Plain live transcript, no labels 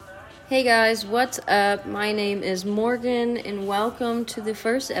Hey guys, what's up? My name is Morgan, and welcome to the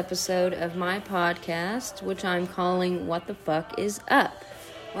first episode of my podcast, which I'm calling What the Fuck Is Up,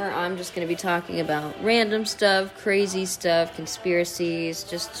 where I'm just going to be talking about random stuff, crazy stuff, conspiracies,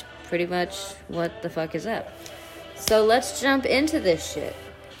 just pretty much what the fuck is up. So let's jump into this shit.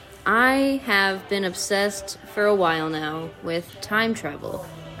 I have been obsessed for a while now with time travel.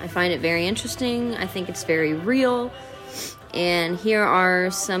 I find it very interesting. I think it's very real. And here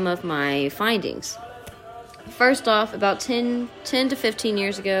are some of my findings. First off, about 10 to 15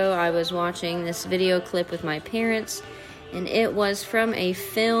 years ago, I was watching this video clip with my parents, and it was from a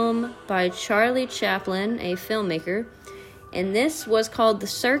film by Charlie Chaplin, a filmmaker, and this was called The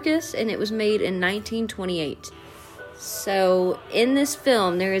Circus, and it was made in 1928. So, in this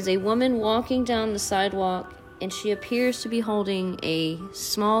film, there is a woman walking down the sidewalk, and she appears to be holding a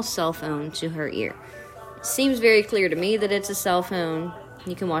small cell phone to her ear. Seems very clear to me that it's a cell phone.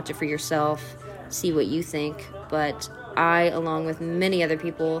 You can watch it for yourself, see what you think, but I, along with many other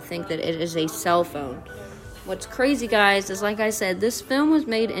people, think that it is a cell phone. What's crazy, guys, is like I said, this film was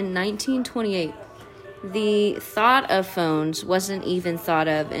made in 1928. The thought of phones wasn't even thought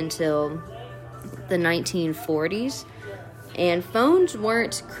of until the 1940s, and phones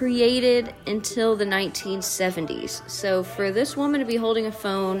weren't created until the 1970s. So for this woman to be holding a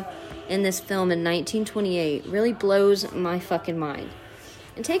phone in this film in 1928 really blows my fucking mind.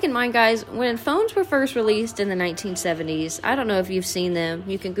 And take in mind, guys, when phones were first released in the 1970s, I don't know if you've seen them,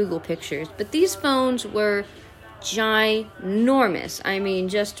 you can Google pictures, but these phones were ginormous. I mean,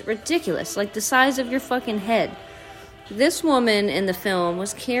 just ridiculous, like the size of your fucking head. This woman in the film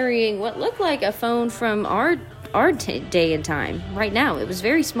was carrying what looked like a phone from our day and time. Right now, it was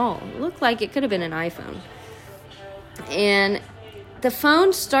very small. It looked like it could have been an iPhone. And the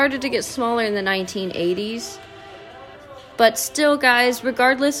phone started to get smaller in the 1980s, but still, guys,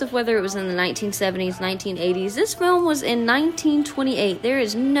 regardless of whether it was in the 1970s, 1980s, this film was in 1928. There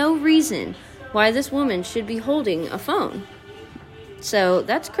is no reason why this woman should be holding a phone. So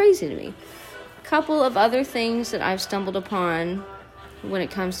that's crazy to me. A couple of other things that I've stumbled upon when it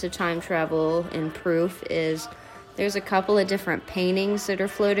comes to time travel and proof is there's a couple of different paintings that are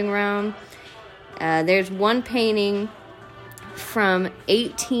floating around. There's one painting from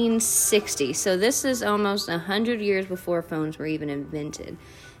 1860. So this is almost 100 years before phones were even invented.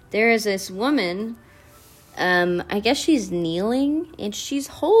 There is this woman, I guess she's kneeling, and she's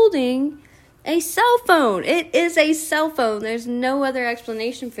holding a cell phone. It is a cell phone. There's no other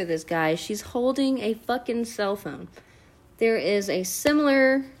explanation for this, guy. She's holding a fucking cell phone. There is a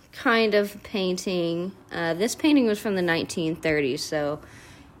similar kind of painting. This painting was from the 1930s, so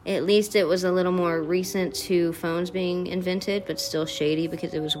at least it was a little more recent to phones being invented, but still shady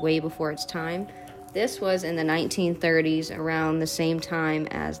because it was way before its time. This was in the 1930s, around the same time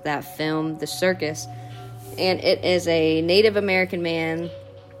as that film, The Circus. And it is a Native American man.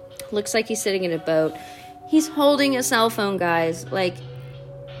 Looks like he's sitting in a boat. He's holding a cell phone, guys. Like,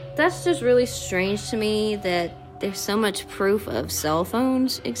 that's just really strange to me that there's so much proof of cell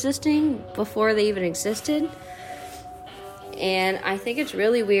phones existing before they even existed. And I think it's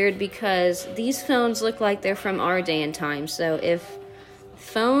really weird because these phones look like they're from our day and time. So if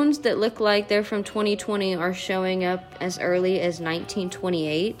phones that look like they're from 2020 are showing up as early as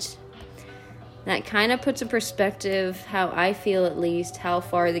 1928, that kind of puts in perspective how I feel, at least, how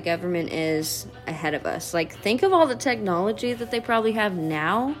far the government is ahead of us. Like, think of all the technology that they probably have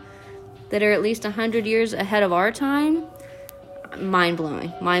now that are at least 100 years ahead of our time.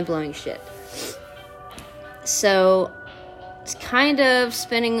 Mind-blowing shit. So it's kind of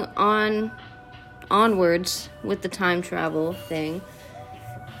spinning onwards with the time travel thing.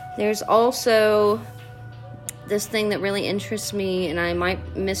 There's also this thing that really interests me, and I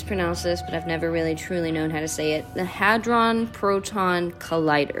might mispronounce this, but I've never really truly known how to say it. The Hadron Proton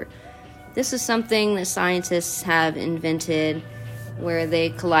Collider. This is something that scientists have invented where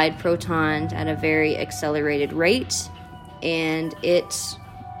they collide protons at a very accelerated rate, and it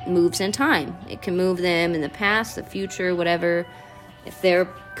moves in time. It can move them in the past, the future, whatever. If they're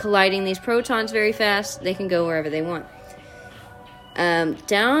colliding these protons very fast, they can go wherever they want.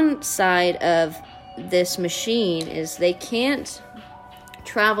 Downside of this machine is they can't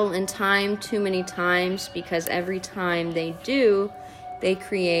travel in time too many times, because every time they do, they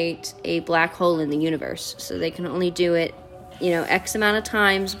create a black hole in the universe. So they can only do it, X amount of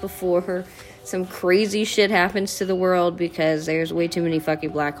times before some crazy shit happens to the world, because there's way too many fucking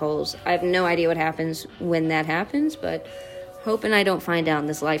black holes. I have no idea what happens when that happens, but hoping I don't find out in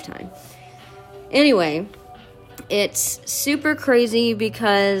this lifetime. Anyway, it's super crazy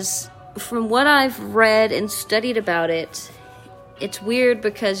because from what I've read and studied about it, it's weird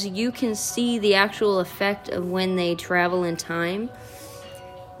because you can see the actual effect of when they travel in time.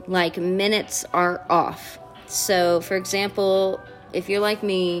 Like, minutes are off. So, for example, if you're like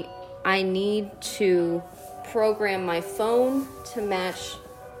me, I need to program my phone to match,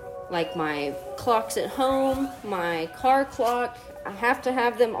 like, my clocks at home, my car clock. I have to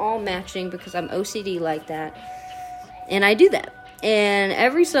have them all matching because I'm OCD like that. And I do that. And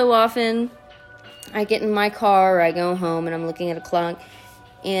every so often, I get in my car or I go home and I'm looking at a clock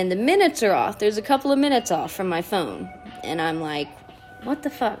and the minutes are off. There's a couple of minutes off from my phone. And I'm like, what the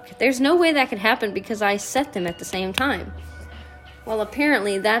fuck? There's no way that could happen because I set them at the same time. Well,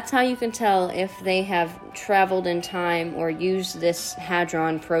 apparently that's how you can tell if they have traveled in time or used this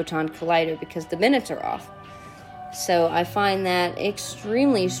hadron proton collider, because the minutes are off. So I find that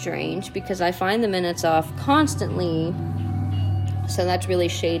extremely strange because I find the minutes off constantly. So that's really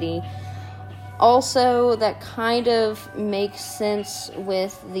shady. Also, that kind of makes sense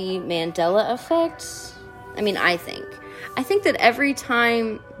with the Mandela effect. I mean, I think that every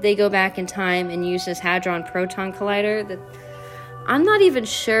time they go back in time and use this hadron proton collider, that I'm not even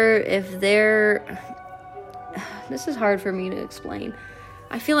sure if they're... This is hard for me to explain.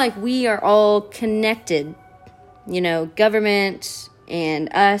 I feel like we are all connected. You know, government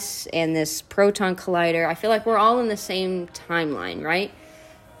and us and this proton collider. I feel like we're all in the same timeline, right?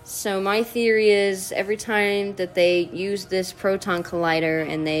 So my theory is every time that they use this proton collider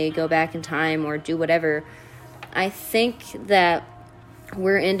and they go back in time or do whatever, I think that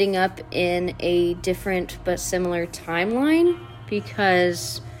we're ending up in a different but similar timeline,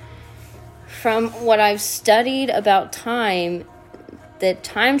 because from what I've studied about time, that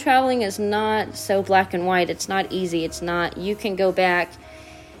time traveling is not so black and white. It's not easy. It's not, you can go back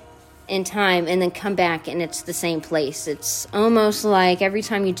in time and then come back and it's the same place. It's almost like every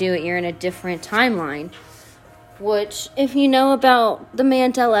time you do it, you're in a different timeline. Which, if you know about the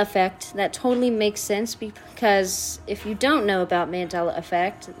Mandela effect, that totally makes sense, because if you don't know about Mandela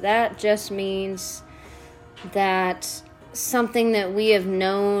effect, that just means that something that we have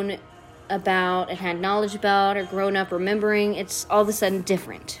known about and had knowledge about or grown up remembering, it's all of a sudden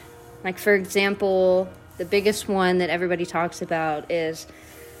different. Like, for example, the biggest one that everybody talks about is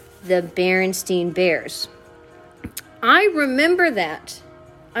the Berenstain Bears. I remember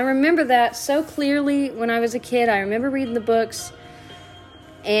that so clearly when I was a kid. I remember reading the books,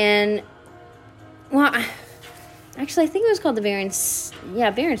 and, well, actually, I think it was called the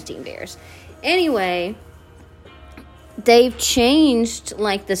Berenstain Bears. Anyway, they've changed,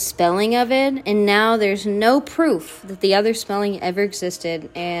 like, the spelling of it, and now there's no proof that the other spelling ever existed,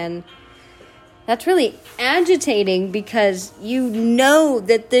 and that's really agitating, because you know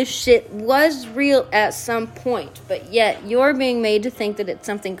that this shit was real at some point, but yet you're being made to think that it's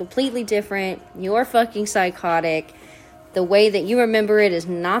something completely different. You're fucking psychotic. The way that you remember it is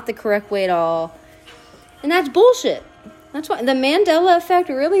not the correct way at all, and that's bullshit. That's why the Mandela effect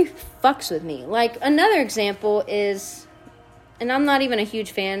really fucks with me. Like, another example is, and I'm not even a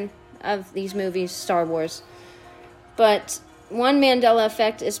huge fan of these movies, Star Wars, but one Mandela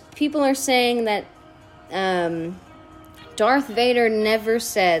effect is people are saying that Darth Vader never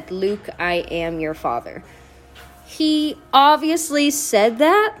said, "Luke, I am your father." He obviously said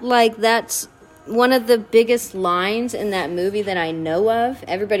that. Like, that's one of the biggest lines in that movie that I know of.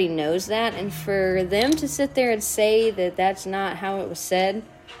 Everybody knows that. And for them to sit there and say that that's not how it was said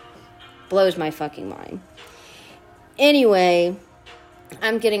blows my fucking mind. Anyway,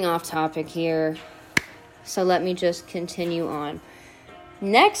 I'm getting off topic here, so let me just continue on.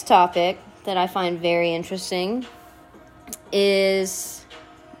 Next topic that I find very interesting is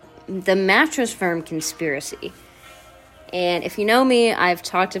the mattress firm conspiracy. And if you know me, I've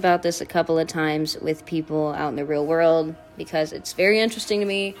talked about this a couple of times with people out in the real world because it's very interesting to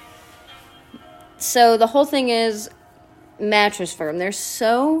me. So the whole thing is mattress firm. There's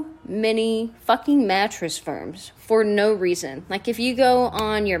so many fucking mattress firms for no reason. Like, if you go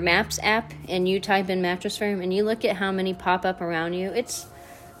on your Maps app and you type in mattress firm and you look at how many pop up around you, it's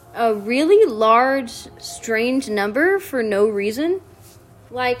a really large, strange number for no reason.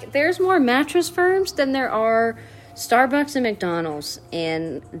 Like, there's more mattress firms than there are Starbucks and McDonald's,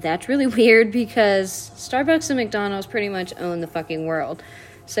 and that's really weird because Starbucks and McDonald's pretty much own the fucking world.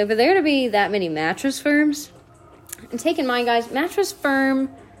 So for there to be that many mattress firms, and take in mind, guys, mattress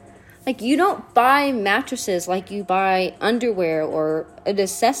firm, like, you don't buy mattresses like you buy underwear or a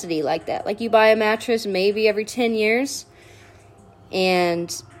necessity like that. Like, you buy a mattress maybe every 10 years,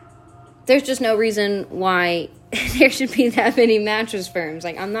 and there's just no reason why there should be that many mattress firms.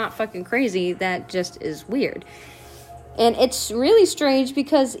 Like, I'm not fucking crazy. That just is weird. And it's really strange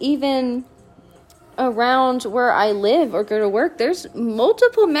because even around where I live or go to work, there's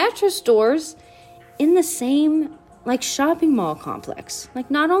multiple mattress stores in the same, like, shopping mall complex.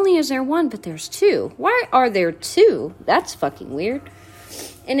 Like, not only is there one, but there's two. Why are there two? That's fucking weird.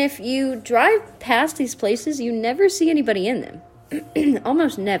 And if you drive past these places, you never see anybody in them.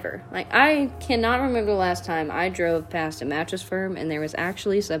 Almost never. Like, I cannot remember the last time I drove past a mattress firm and there was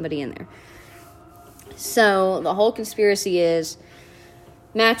actually somebody in there. So the whole conspiracy is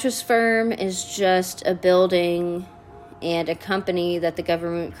mattress firm is just a building and a company that the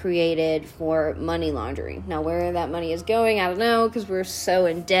government created for money laundering. Now, where that money is going, I don't know, because we're so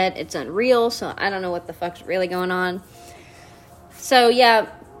in debt, it's unreal. So I don't know what the fuck's really going on. So yeah,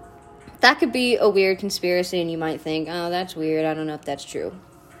 that could be a weird conspiracy, and you might think, oh, that's weird. I don't know if that's true.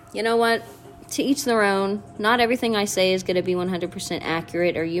 You know what? To each their own. Not everything I say is going to be 100%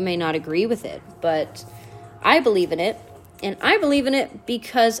 accurate, or you may not agree with it. But I believe in it, and I believe in it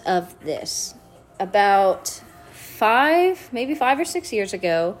because of this. About 5 or 6 years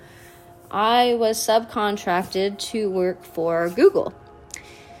ago, I was subcontracted to work for Google.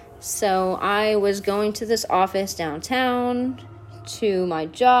 So I was going to this office downtown to my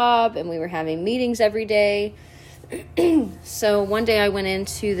job, and we were having meetings every day. So one day I went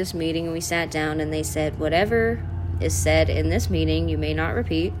into this meeting and we sat down, and they said, whatever is said in this meeting, you may not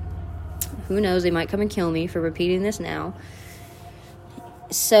repeat. Who knows, they might come and kill me for repeating this now.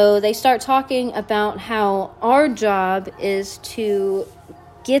 So they start talking about how our job is to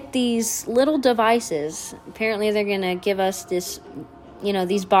get these little devices. Apparently they're going to give us this,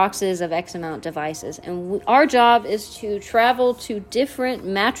 these boxes of X amount devices. And our job is to travel to different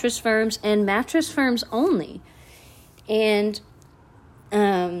mattress firms and mattress firms only. And,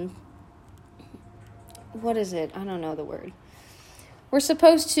 what is it? I don't know the word. We're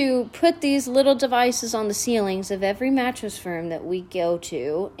supposed to put these little devices on the ceilings of every mattress firm that we go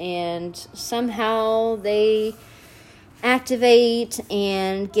to, and somehow they activate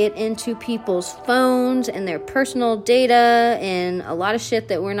and get into people's phones and their personal data and a lot of shit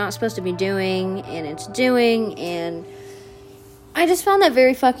that we're not supposed to be doing, and it's doing, and I just found that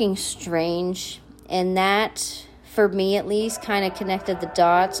very fucking strange, and that, for me at least, kind of connected the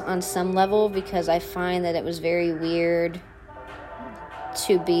dots on some level, because I find that it was very weird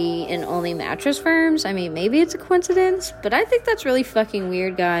to be in only mattress firms. I mean, maybe it's a coincidence, but I think that's really fucking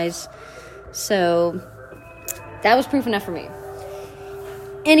weird, guys. So that was proof enough for me.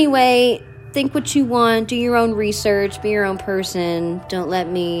 Anyway, think what you want, do your own research, be your own person. Don't let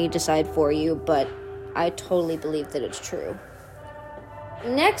me decide for you, but I totally believe that it's true.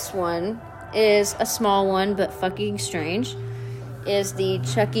 Next one is a small one, but fucking strange, is the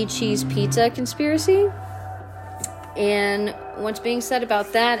Chuck E. Cheese pizza conspiracy. And what's being said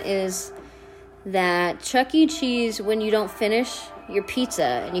about that is that Chuck E. Cheese, when you don't finish your pizza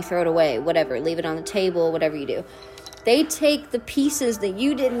and you throw it away, whatever, leave it on the table, whatever you do, they take the pieces that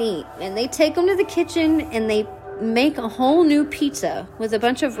you didn't eat and they take them to the kitchen and they make a whole new pizza with a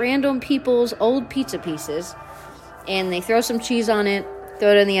bunch of random people's old pizza pieces, and they throw some cheese on it,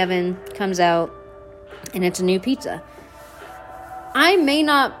 throw it in the oven, comes out, and it's a new pizza. I may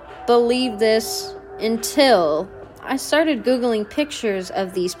not believe this until I started Googling pictures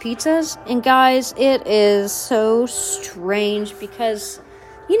of these pizzas, and guys, it is so strange, because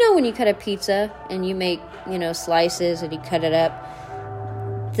when you cut a pizza and you make, slices and you cut it up,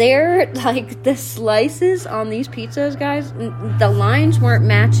 they're like, the slices on these pizzas, guys, the lines weren't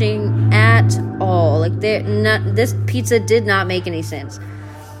matching at all. Like, this pizza did not make any sense.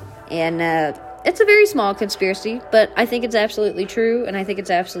 And it's a very small conspiracy, but I think it's absolutely true, and I think it's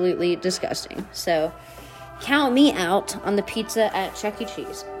absolutely disgusting. So count me out on the pizza at Chuck E.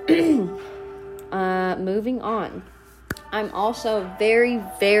 Cheese. Moving on. I'm also very,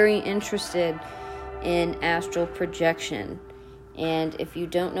 very interested in astral projection. And if you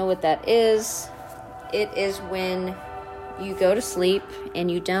don't know what that is, it is when you go to sleep and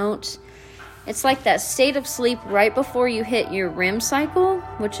you don't... It's like that state of sleep right before you hit your REM cycle,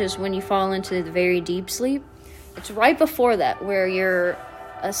 which is when you fall into the very deep sleep. It's right before that, where you're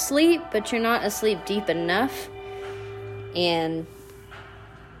asleep, but you're not asleep deep enough. And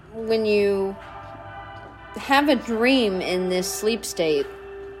when you have a dream in this sleep state,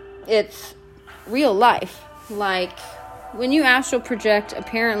 it's real life. Like, when you astral project,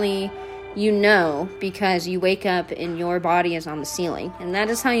 apparently because you wake up and your body is on the ceiling, and that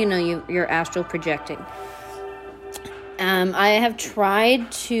is how you know you're astral projecting. I have tried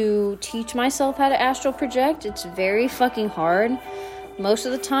to teach myself how to astral project. It's very fucking hard. Most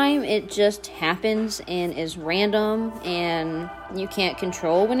of the time, it just happens and is random, and you can't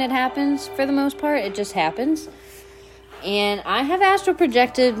control when it happens for the most part. It just happens. And I have astral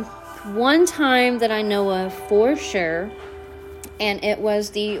projected one time that I know of for sure, and it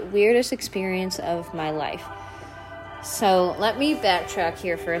was the weirdest experience of my life. So let me backtrack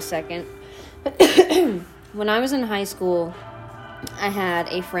here for a second. When I was in high school, I had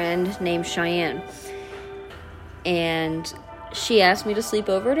a friend named Cheyenne, and she asked me to sleep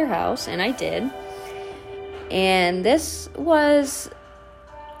over at her house, and I did. And this was,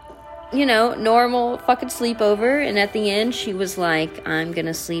 normal fucking sleepover. And at the end, she was like, I'm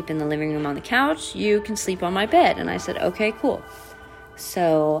gonna sleep in the living room on the couch. You can sleep on my bed. And I said, okay, cool.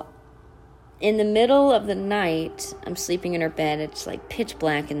 So in the middle of the night, I'm sleeping in her bed. It's like pitch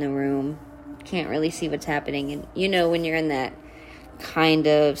black in the room. Can't really see what's happening. And when you're in that kind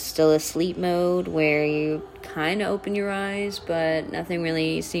of still asleep mode where you kind of open your eyes, but nothing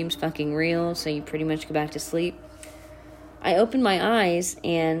really seems fucking real, so you pretty much go back to sleep. I open my eyes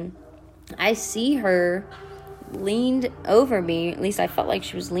and I see her leaned over me. At least I felt like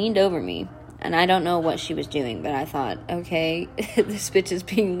she was leaned over me. And I don't know what she was doing, but I thought, okay, this bitch is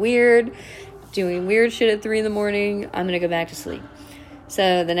being weird, doing weird shit at 3 a.m. I'm gonna go back to sleep.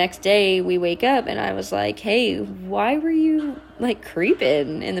 So the next day we wake up and I was like, hey, why were you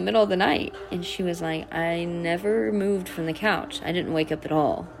creeping in the middle of the night? And she was like, I never moved from the couch. I didn't wake up at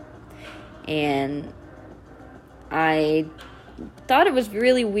all. And I thought it was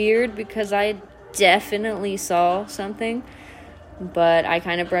really weird because I definitely saw something, but I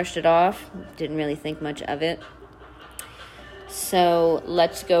kind of brushed it off. Didn't really think much of it. So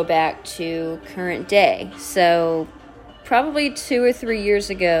let's go back to current day. So probably 2 or 3 years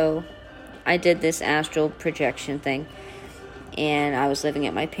ago, I did this astral projection thing. And I was living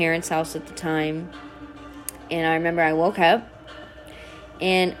at my parents' house at the time. And I remember I woke up.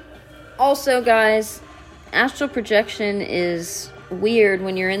 And also, guys, astral projection is weird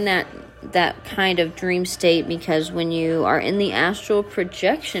when you're in that kind of dream state, because when you are in the astral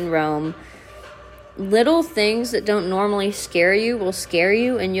projection realm, little things that don't normally scare you will scare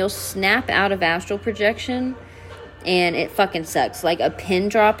you, and you'll snap out of astral projection. And it fucking sucks. Like a pin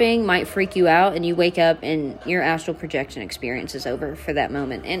dropping might freak you out, and you wake up and your astral projection experience is over for that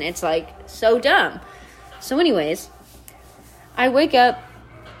moment. And it's so dumb. So anyways, I wake up,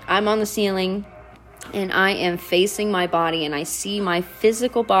 I'm on the ceiling, and I am facing my body, and I see my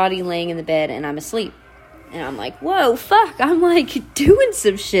physical body laying in the bed, and I'm asleep. And I'm like, whoa, fuck, I'm doing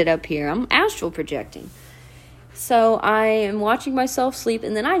some shit up here. I'm astral projecting. So I am watching myself sleep,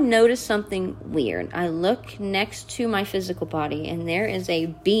 and then I notice something weird. I look next to my physical body, and there is a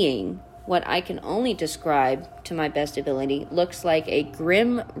being, what I can only describe to my best ability, looks like a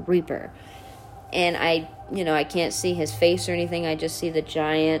grim reaper. And I can't see his face or anything. I just see the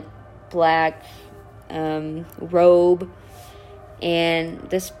giant black robe. And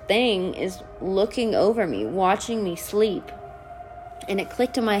this thing is looking over me, watching me sleep. And it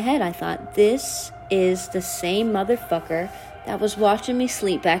clicked in my head. I thought, this is the same motherfucker that was watching me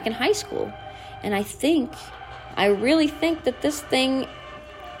sleep back in high school. And I really think that this thing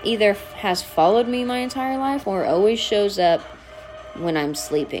either has followed me my entire life or always shows up when I'm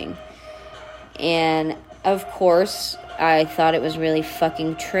sleeping. And of course, I thought it was really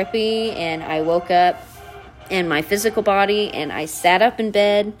fucking trippy, and I woke up in my physical body, and I sat up in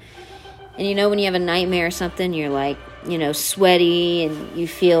bed. And when you have a nightmare or something, you're sweaty, and you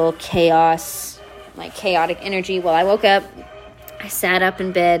feel chaos, chaotic energy. Well, I woke up, I sat up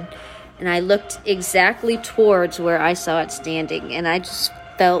in bed, and I looked exactly towards where I saw it standing, and I just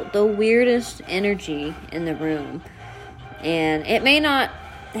felt the weirdest energy in the room. And it may not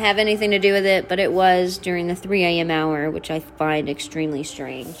have anything to do with it, but it was during the 3 a.m. hour, which I find extremely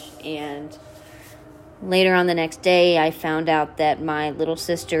strange. And later on the next day, I found out that my little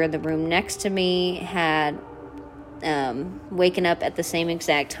sister in the room next to me had waken up at the same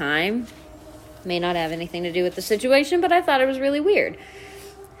exact time. May not have anything to do with the situation, but I thought it was really weird.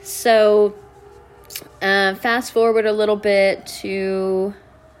 So, fast forward a little bit to,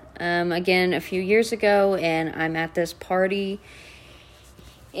 again, a few years ago, and I'm at this party.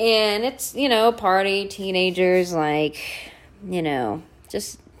 And it's, party, teenagers,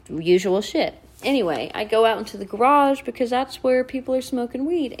 just usual shit. Anyway, I go out into the garage because that's where people are smoking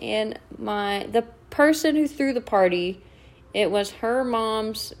weed. And the person who threw the party, it was her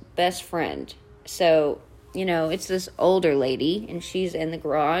mom's best friend. So, it's this older lady, and she's in the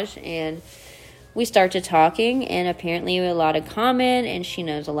garage, and we start to talking, and apparently a lot of common, and she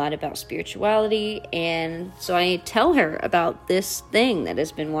knows a lot about spirituality. And so I tell her about this thing that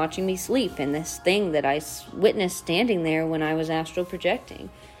has been watching me sleep, and this thing that I witnessed standing there when I was astral projecting.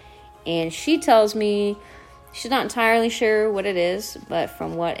 And she tells me She's not entirely sure what it is, but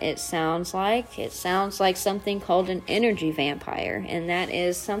from what it sounds like something called an energy vampire. And that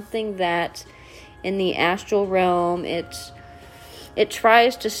is something that in the astral realm, it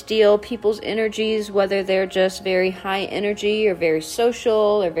tries to steal people's energies, whether they're just very high energy or very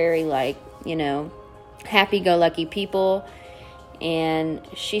social or very, like, you know, happy-go-lucky people. And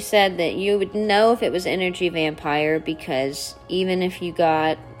she said that you would know if it was energy vampire because even if you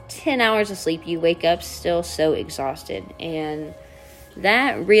got 10 hours of sleep, you wake up still so exhausted. And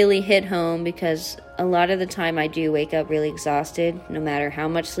that really hit home because a lot of the time I do wake up really exhausted, no matter how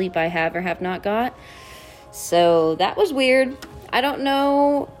much sleep I have or have not got. So that was weird. I don't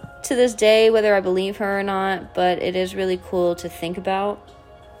know to this day whether I believe her or not, but it is really cool to think about.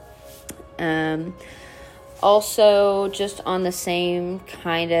 Also, just on the same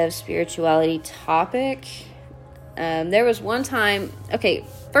kind of spirituality topic, there was one time, okay,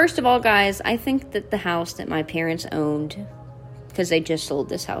 first of all, guys, I think that the house that my parents owned, because they just sold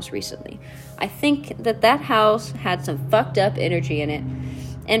this house recently, I think that house had some fucked up energy in it,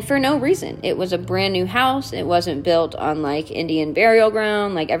 and for no reason. It was a brand new house. It wasn't built on, like, Indian burial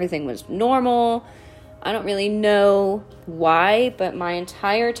ground. Like, everything was normal. I don't really know why, but my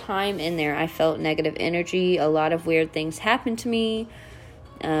entire time in there, I felt negative energy. A lot of weird things happened to me.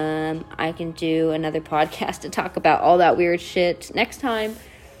 I can do another podcast to talk about all that weird shit next time.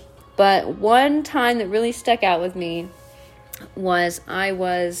 But one time that really stuck out with me was I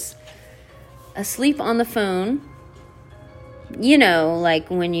was asleep on the phone. You know, like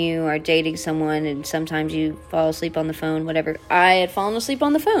when you are dating someone and sometimes you fall asleep on the phone, whatever. I had fallen asleep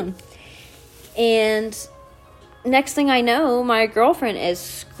on the phone. And next thing I know, my girlfriend is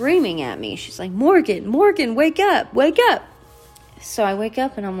screaming at me. She's like, Morgan, wake up. So I wake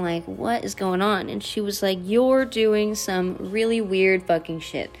up and I'm like, what is going on? And she was like, you're doing some really weird fucking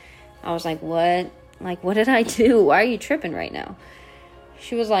shit. I was like, what? Like, what did I do? Why are you tripping right now?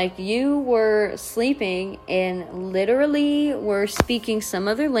 She was like, you were sleeping and literally were speaking some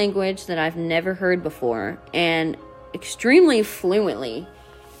other language that I've never heard before and extremely fluently.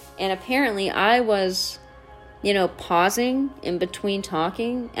 And apparently I was, you know, pausing in between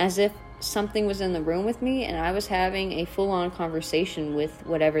talking as if something was in the room with me and I was having a full-on conversation with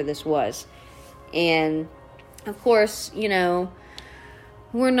whatever this was. And, of course, you know,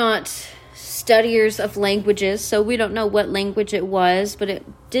 we're not studiers of languages, so we don't know what language it was, but it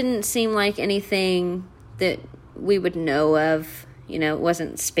didn't seem like anything that we would know of. You know, it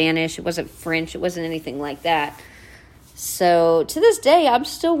wasn't Spanish, it wasn't French, it wasn't anything like that. So, to this day, I'm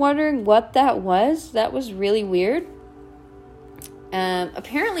still wondering what that was. That was really weird.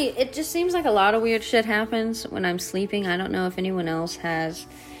 Apparently, it just seems like a lot of weird shit happens when I'm sleeping. I don't know if anyone else has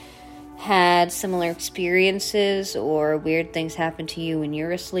had similar experiences or weird things happen to you when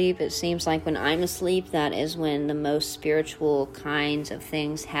you're asleep. It seems like when I'm asleep, that is when the most spiritual kinds of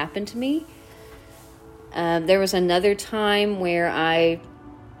things happen to me. There was another time where I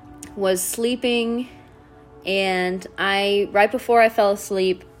was sleeping and right before I fell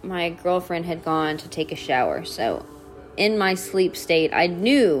asleep, my girlfriend had gone to take a shower. So in my sleep state, I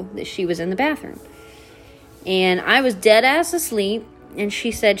knew that she was in the bathroom. And I was dead ass asleep. And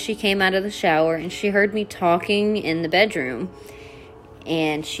she said she came out of the shower and she heard me talking in the bedroom.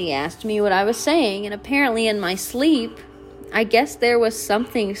 And she asked me what I was saying. And apparently in my sleep, I guess there was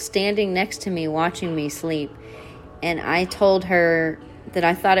something standing next to me watching me sleep. And I told her that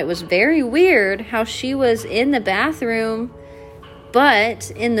I thought it was very weird how she was in the bathroom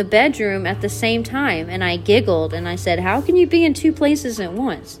but in the bedroom at the same time. And I giggled and I said, how can you be in two places at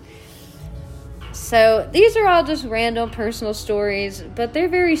once? So these are all just random personal stories, but they're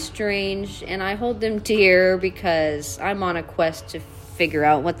very strange and I hold them dear because I'm on a quest to figure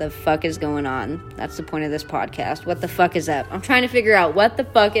out what the fuck is going on. That's the point of this podcast. What the fuck is up? I'm trying to figure out what the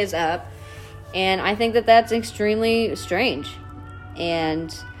fuck is up. And I think that that's extremely strange.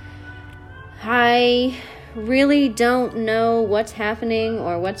 And I really don't know what's happening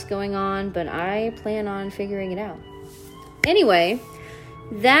or what's going on, but I plan on figuring it out. Anyway,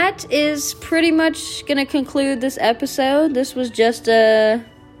 that is pretty much going to conclude this episode. This was just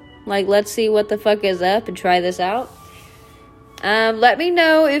let's see what the fuck is up and try this out. Let me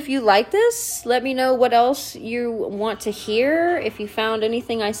know if you like this. Let me know what else you want to hear. If you found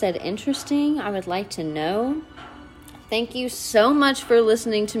anything I said interesting, I would like to know. Thank you so much for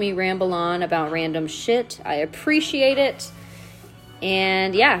listening to me ramble on about random shit. I appreciate it.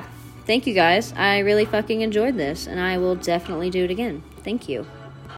 And yeah, thank you guys. I really fucking enjoyed this, and I will definitely do it again. Thank you.